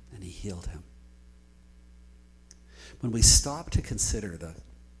and he healed him. When we stop to consider the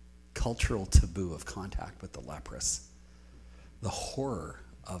cultural taboo of contact with the leprous, the horror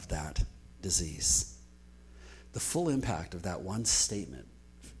of that disease, the full impact of that one statement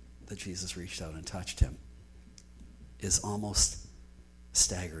that Jesus reached out and touched him is almost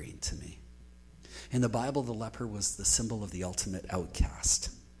staggering to me. In the Bible, the leper was the symbol of the ultimate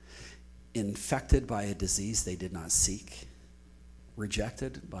outcast, infected by a disease they did not seek,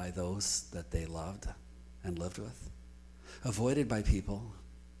 rejected by those that they loved and lived with, avoided by people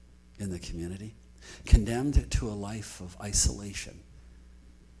in the community, condemned to a life of isolation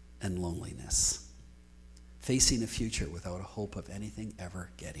and loneliness, facing a future without a hope of anything ever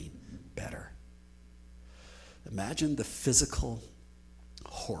getting better. Imagine the physical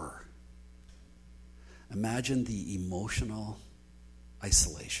horror. Imagine the emotional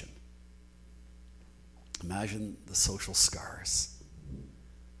isolation. Imagine the social scars.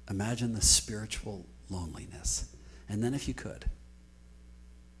 Imagine the spiritual loneliness. And then if you could,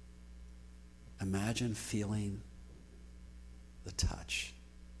 imagine feeling the touch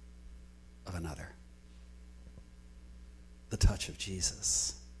of another. The touch of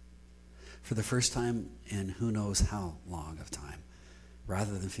Jesus. For the first time in who knows how long of time,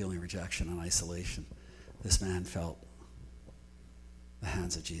 rather than feeling rejection and isolation, this man felt the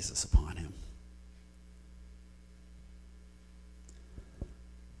hands of Jesus upon him.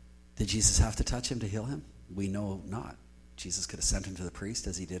 Did Jesus have to touch him to heal him? We know not. Jesus could have sent him to the priest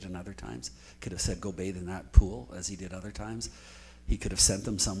as he did in other times. Could have said, go bathe in that pool as he did other times. He could have sent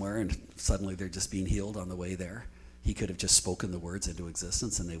them somewhere and suddenly they're just being healed on the way there. He could have just spoken the words into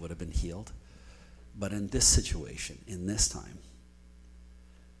existence and they would have been healed. But in this situation, in this time,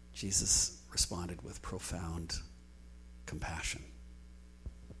 Jesus responded with profound compassion.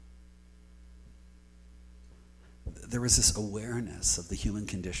 There was this awareness of the human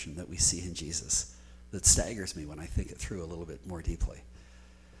condition that we see in Jesus that staggers me when I think it through a little bit more deeply.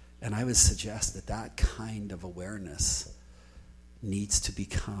 And I would suggest that that kind of awareness needs to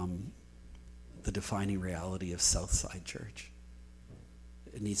become the defining reality of Southside Church.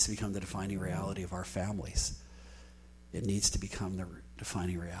 It needs to become the defining reality of our families. It needs to become the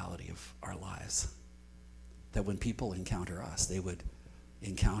defining reality of our lives. That when people encounter us, they would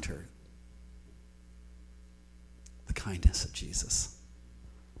encounter the kindness of Jesus.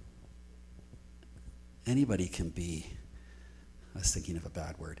 Anybody can be, I was thinking of a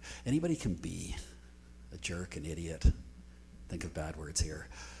bad word, anybody can be a jerk, an idiot. Think of bad words here.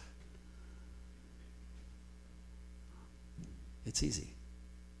 It's easy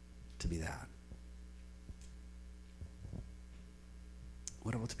to be that.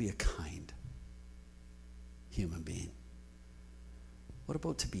 What about to be a kind human being? What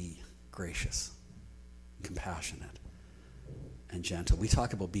about to be gracious, compassionate, and gentle? We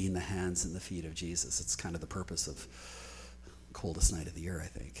talk about being the hands and the feet of Jesus. It's kind of the purpose of coldest night of the year, I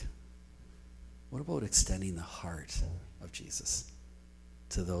think. What about extending the heart of Jesus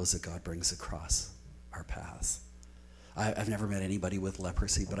to those that God brings across our paths? I've never met anybody with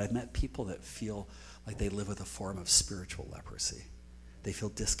leprosy, but I've met people that feel like they live with a form of spiritual leprosy. They feel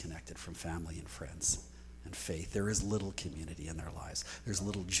disconnected from family and friends and faith. There is little community in their lives. There's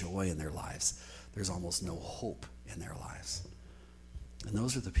little joy in their lives. There's almost no hope in their lives. And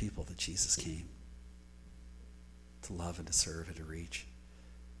those are the people that Jesus came to love and to serve and to reach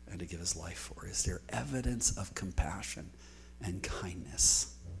and to give his life for. Is there evidence of compassion and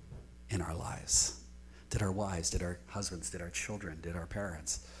kindness in our lives? Did our wives, did our husbands, did our children, did our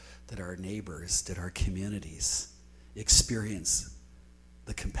parents, did our neighbors, did our communities experience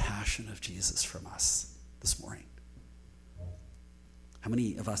the compassion of Jesus from us this morning? How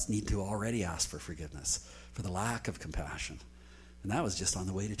many of us need to already ask for forgiveness for the lack of compassion? And that was just on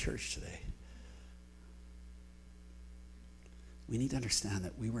the way to church today. We need to understand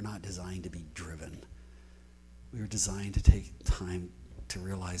that we were not designed to be driven. We were designed to take time to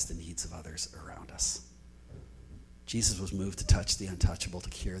realize the needs of others around us. Jesus was moved to touch the untouchable, to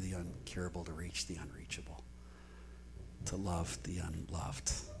cure the uncurable, to reach the unreachable. to love the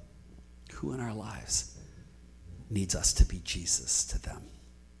unloved. Who in our lives needs us to be Jesus to them?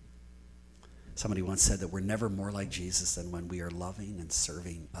 Somebody once said that we're never more like Jesus than when we are loving and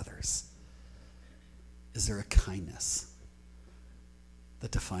serving others. Is there a kindness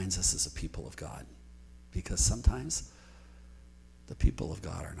that defines us as a people of God? Because sometimes the people of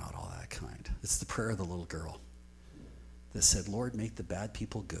God are not all that kind. It's the prayer of the little girl that said, Lord, make the bad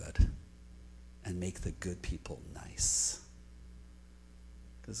people good and make the good people nice.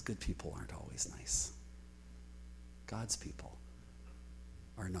 Because good people aren't always nice. God's people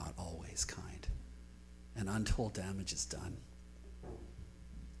are not always kind. And untold damage is done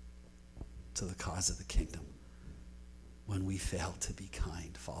to the cause of the kingdom when we fail to be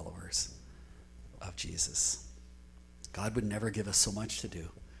kind followers of Jesus. God would never give us so much to do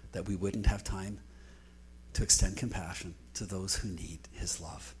that we wouldn't have time to extend compassion to those who need his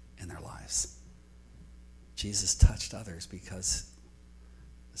love in their lives. Jesus touched others because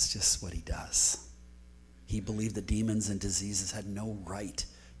it's just what he does. He believed that demons and diseases had no right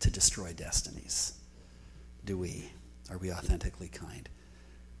to destroy destinies. Do we? Are we authentically kind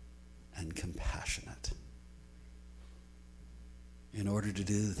and compassionate? In order to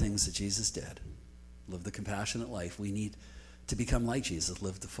do the things that Jesus did, live the compassionate life, we need to become like Jesus,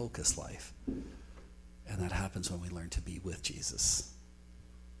 live the focused life. And that happens when we learn to be with Jesus,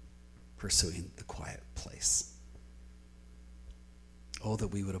 pursuing the quiet place. Oh, that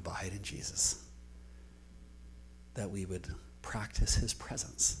we would abide in Jesus, that we would practice his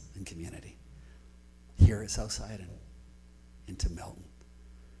presence in community, here at Southside and into Milton.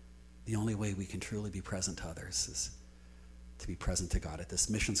 The only way we can truly be present to others is to be present to God. At this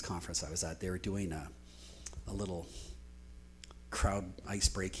missions conference I was at, they were doing a little crowd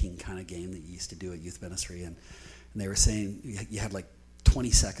ice-breaking kind of game that you used to do at youth ministry, and they were saying you had like 20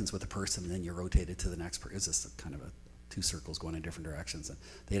 seconds with a person, and then you rotated to the next person. It was just kind of two circles going in different directions, and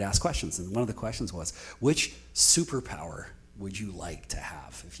they'd ask questions, and one of the questions was, which superpower would you like to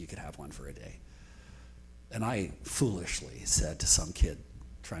have if you could have one for a day? And I foolishly said to some kid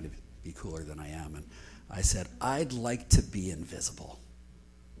trying to be cooler than I am, and I said, I'd like to be invisible.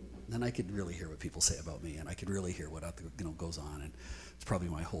 Then I could really hear what people say about me, and I could really hear what goes on, and it's probably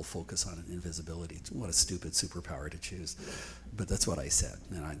my whole focus on invisibility. What a stupid superpower to choose. But that's what I said,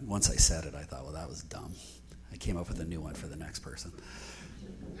 and once I said it, I thought, well, that was dumb. I came up with a new one for the next person.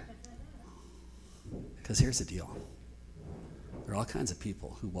 Because here's the deal. There are all kinds of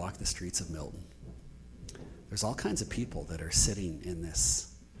people who walk the streets of Milton. There's all kinds of people that are sitting in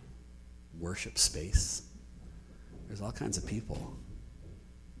this worship space. There's all kinds of people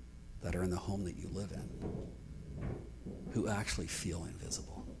that are in the home that you live in who actually feel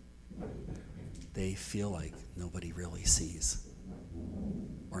invisible. They feel like nobody really sees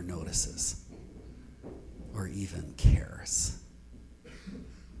or notices or even cares.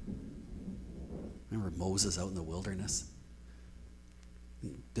 Remember Moses out in the wilderness?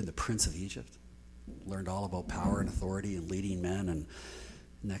 Been the prince of Egypt, learned all about power and authority and leading men, and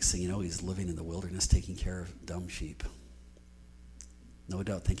next thing you know, he's living in the wilderness taking care of dumb sheep. No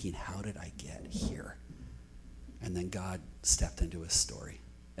doubt thinking, how did I get here? And then God stepped into his story.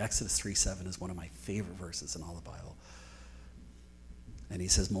 Exodus 3:7 is one of my favorite verses in all the Bible. And he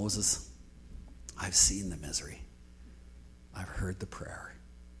says, Moses, I've seen the misery. I've heard the prayer.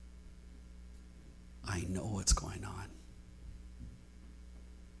 I know what's going on.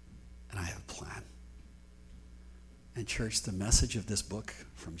 And I have a plan. And church, the message of this book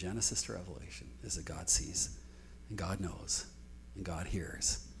from Genesis to Revelation is that God sees, and God knows, and God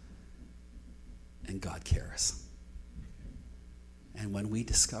hears, and God cares. And when we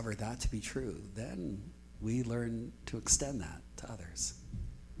discover that to be true, then we learn to extend that to others.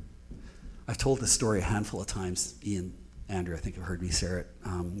 I've told this story a handful of times. Ian, Andrew, I think you've heard me share it,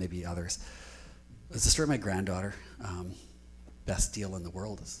 maybe others. It's the story of my granddaughter. Best deal in the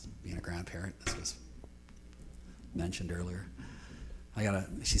world is being a grandparent. This was mentioned earlier.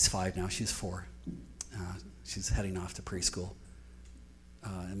 She's 5 now, she's 4. She's heading off to preschool.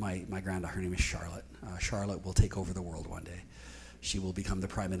 And my granddaughter, her name is Charlotte. Charlotte will take over the world one day. She will become the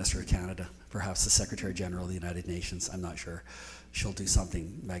Prime Minister of Canada, perhaps the Secretary General of the United Nations. I'm not sure. She'll do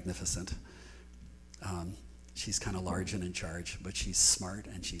something magnificent. She's kind of large and in charge, but she's smart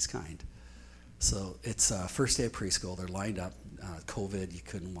and she's kind. So it's first day of preschool. They're lined up. COVID, you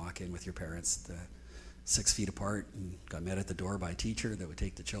couldn't walk in with your parents 6 feet apart, and got met at the door by a teacher that would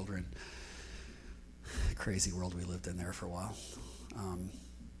take the children. Crazy world we lived in there for a while.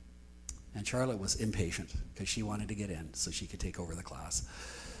 And Charlotte was impatient because she wanted to get in so she could take over the class.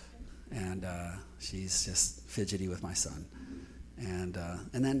 And she's just fidgety with my son. And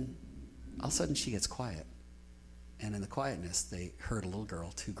then all of a sudden she gets quiet. And in the quietness, they heard a little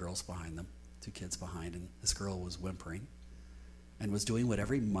girl, 2 girls behind them, 2 kids behind, and this girl was whimpering and was doing what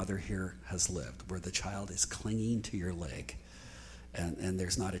every mother here has lived, where the child is clinging to your leg, and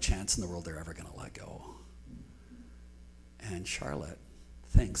there's not a chance in the world they're ever going to let go. And Charlotte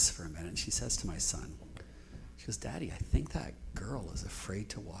thinks for a minute, and she says to my son, she goes, "Daddy, I think that girl is afraid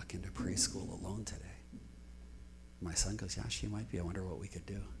to walk into preschool alone today." My son goes, "Yeah, she might be. I wonder what we could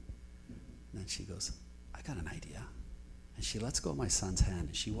do." And then she goes, "I got an idea." And she lets go of my son's hand,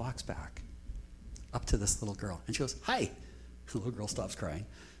 and she walks back up to this little girl. And she goes, "Hi." The little girl stops crying,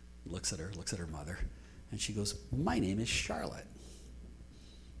 looks at her mother, and she goes, "My name is Charlotte."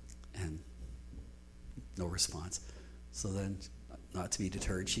 And no response. So then, not to be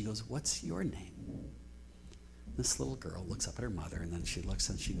deterred, she goes, "What's your name?" This little girl looks up at her mother, and then she looks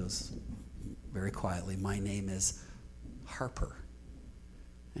and she goes very quietly, "My name is Harper."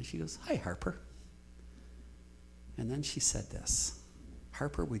 And she goes, "Hi, Harper." And then she said this,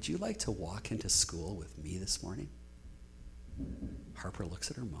 "Harper, would you like to walk into school with me this morning?" Harper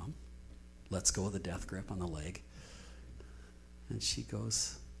looks at her mom, lets go of the death grip on the leg, and she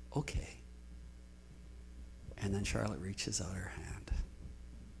goes, "Okay." And then Charlotte reaches out her hand,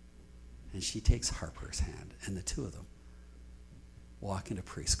 and she takes Harper's hand, and the 2 of them walk into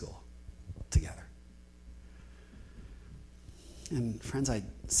preschool together. And friends, I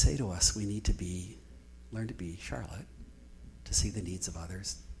say to us, we need to learn to be Charlotte, to see the needs of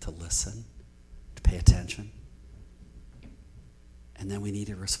others, to listen, to pay attention. And then we need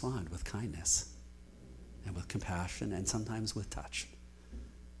to respond with kindness and with compassion and sometimes with touch.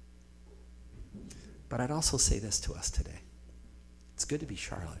 But I'd also say this to us today. It's good to be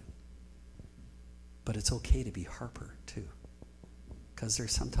Charlotte, but it's okay to be Harper too. Because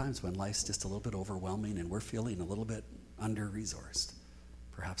there's sometimes when life's just a little bit overwhelming and we're feeling a little bit under-resourced,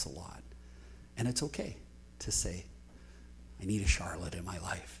 perhaps a lot. And it's okay to say, I need a Charlotte in my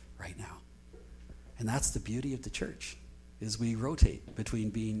life right now. And that's the beauty of the church, is we rotate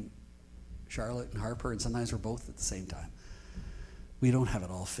between being Charlotte and Harper, and sometimes we're both at the same time. We don't have it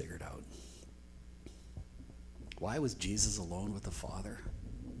all figured out. Why was Jesus alone with the Father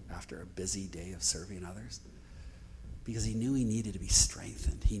after a busy day of serving others? Because he knew he needed to be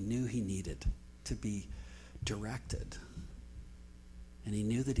strengthened. He knew he needed to be directed. And he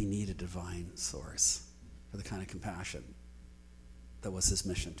knew that he needed a divine source for the kind of compassion that was his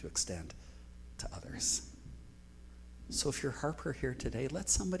mission to extend to others. So if you're Harper here today, let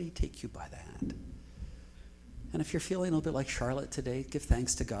somebody take you by the hand. And if you're feeling a little bit like Charlotte today, give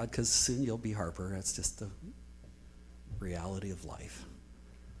thanks to God, because soon you'll be Harper. That's just the reality of life.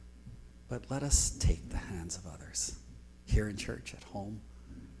 But let us take the hands of others, here in church, at home,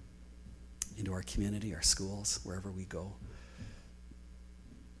 into our community, our schools, wherever we go.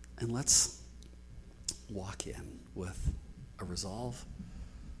 And let's walk in with a resolve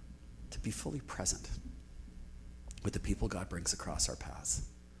to be fully present with the people God brings across our paths.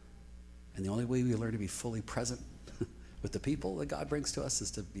 And the only way we learn to be fully present with the people that God brings to us is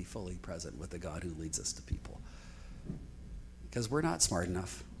to be fully present with the God who leads us to people. Because we're not smart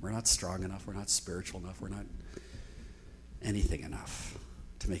enough, we're not strong enough, we're not spiritual enough, we're not anything enough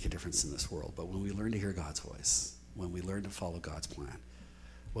to make a difference in this world. But when we learn to hear God's voice, when we learn to follow God's plan,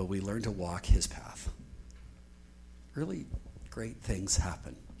 when we learn to walk his path, really great things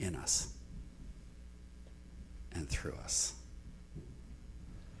happen in us and through us.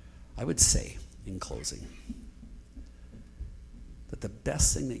 I would say, in closing, that the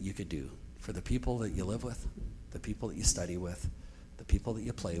best thing that you could do for the people that you live with, the people that you study with, the people that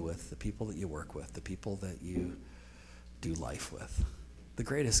you play with, the people that you work with, the people that you do life with, the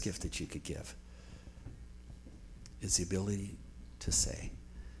greatest gift that you could give is the ability to say,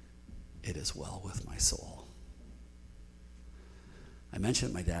 "It is well with my soul." I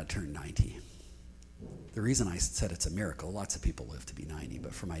mentioned my dad turned 90. The reason I said it's a miracle, lots of people live to be 90,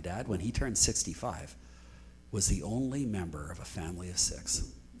 but for my dad, when he turned 65, was the only member of a family of 6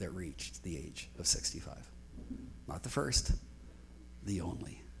 that reached the age of 65. Not the first, the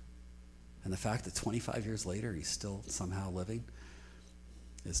only. And the fact that 25 years later he's still somehow living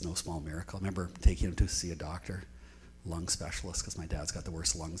is no small miracle. I remember taking him to see a doctor, lung specialist, because my dad's got the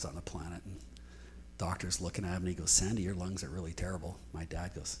worst lungs on the planet. And doctor's looking at him and he goes, "Sandy, your lungs are really terrible." My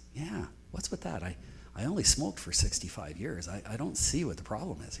dad goes, "Yeah, what's with that? I only smoked for 65 years. I don't see what the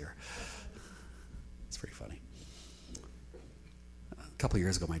problem is here." It's pretty funny. A couple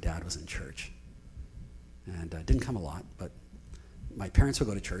years ago, my dad was in church. And didn't come a lot, but my parents would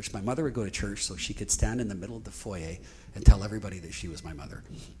go to church. My mother would go to church so she could stand in the middle of the foyer and tell everybody that she was my mother.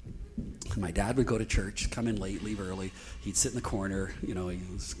 And my dad would go to church, come in late, leave early. He'd sit in the corner. You know, he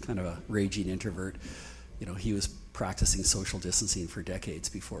was kind of a raging introvert. he was practicing social distancing for decades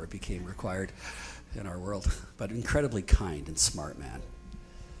before it became required in our world, but incredibly kind and smart man.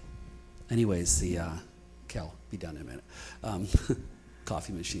 Anyways, Cal, be done in a minute.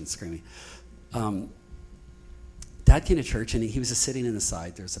 Coffee machine screaming. Dad came to church, and he was just sitting in the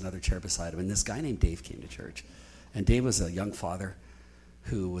side. There's another chair beside him, and this guy named Dave came to church. And Dave was a young father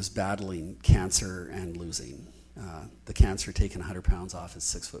who was battling cancer and losing. The cancer taking 100 pounds off his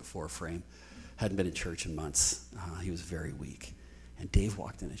 6'4" frame. Hadn't been in church in months. He was very weak. And Dave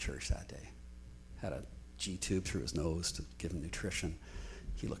walked into church that day. Had a G-tube through his nose to give him nutrition.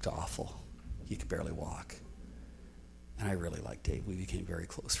 He looked awful. He could barely walk. And I really liked Dave. We became very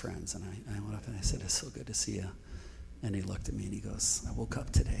close friends. And I went up and I said, "It's so good to see you." And he looked at me and he goes, "I woke up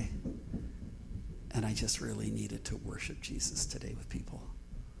today and I just really needed to worship Jesus today with people."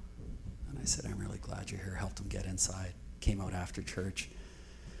 And I said, "I'm really glad you're here." Helped him get inside. Came out after church.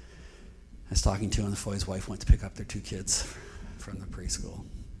 I was talking to him on the phone. His wife went to pick up their 2 kids from the preschool.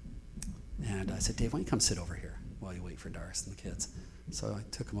 And I said, "Dave, why don't you come sit over here while you wait for Darcy and the kids?" So I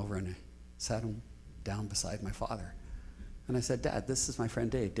took him over and I sat him down beside my father. And I said, "Dad, this is my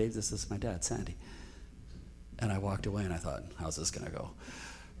friend Dave. Dave, this is my dad, Sandy." And I walked away and I thought, how's this going to go?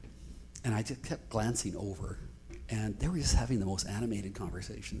 And I just kept glancing over, and they were just having the most animated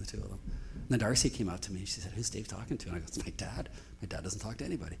conversation, the 2 of them. And then Darcy came up to me and she said, "Who's Dave talking to?" And I go, "It's my dad. My dad doesn't talk to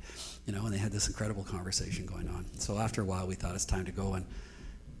anybody." And they had this incredible conversation going on. So after a while, we thought it's time to go, and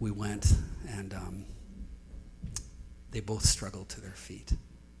we went, and they both struggled to their feet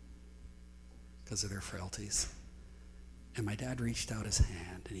because of their frailties. And my dad reached out his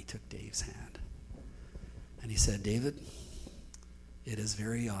hand, and he took Dave's hand. And he said, "David, it is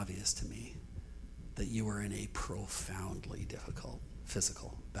very obvious to me that you are in a profoundly difficult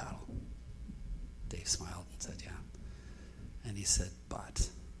physical battle." Dave smiled and said, "Yeah." And he said, "But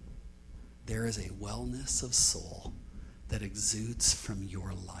there is a wellness of soul that exudes from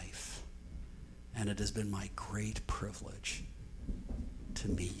your life. And it has been my great privilege to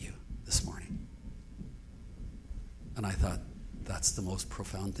meet you this morning." And I thought, that's the most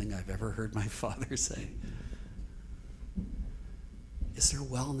profound thing I've ever heard my father say. Is there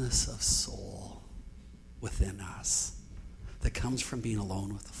wellness of soul within us that comes from being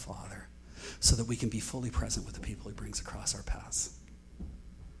alone with the Father so that we can be fully present with the people he brings across our paths?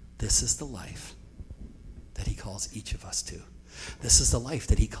 This is the life that he calls each of us to. This is the life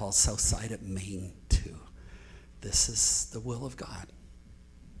that he calls Southside at Maine to. This is the will of God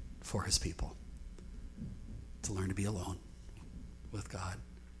for his people. To learn to be alone with God,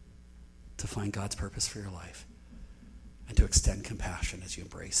 to find God's purpose for your life, and to extend compassion as you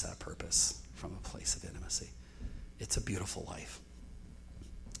embrace that purpose from a place of intimacy. It's a beautiful life.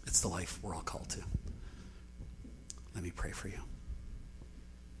 It's the life we're all called to. Let me pray for you.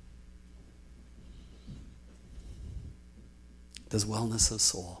 Does wellness of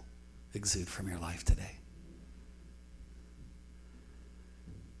soul exude from your life today?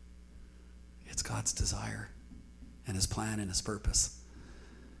 It's God's desire and his plan and his purpose.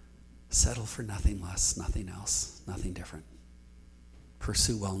 Settle for nothing less, nothing else, nothing different.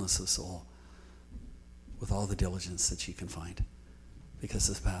 Pursue wellness of soul with all the diligence that you can find, because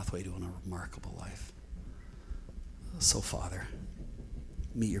it's a pathway to a remarkable life. So, Father,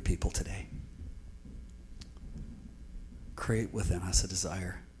 meet your people today. Create within us a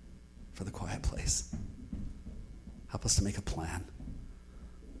desire for the quiet place. Help us to make a plan.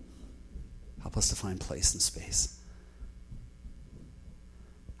 Help us to find place and space.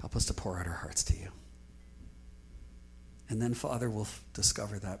 Help us to pour out our hearts to you. And then, Father, we'll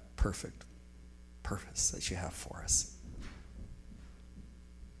discover that perfect purpose that you have for us.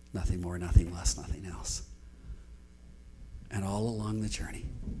 Nothing more, nothing less, nothing else. And all along the journey,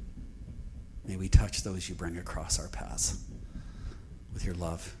 may we touch those you bring across our paths with your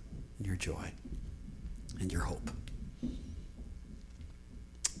love and your joy and your hope.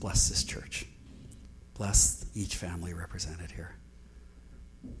 Bless this church. Bless each family represented here.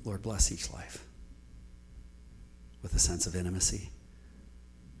 Lord, bless each life with a sense of intimacy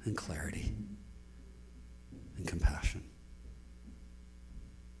and clarity and compassion.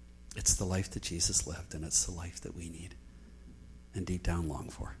 It's the life that Jesus lived, and it's the life that we need and deep down long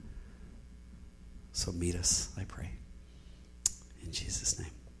for. So meet us, I pray. In Jesus'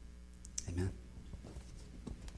 name, amen.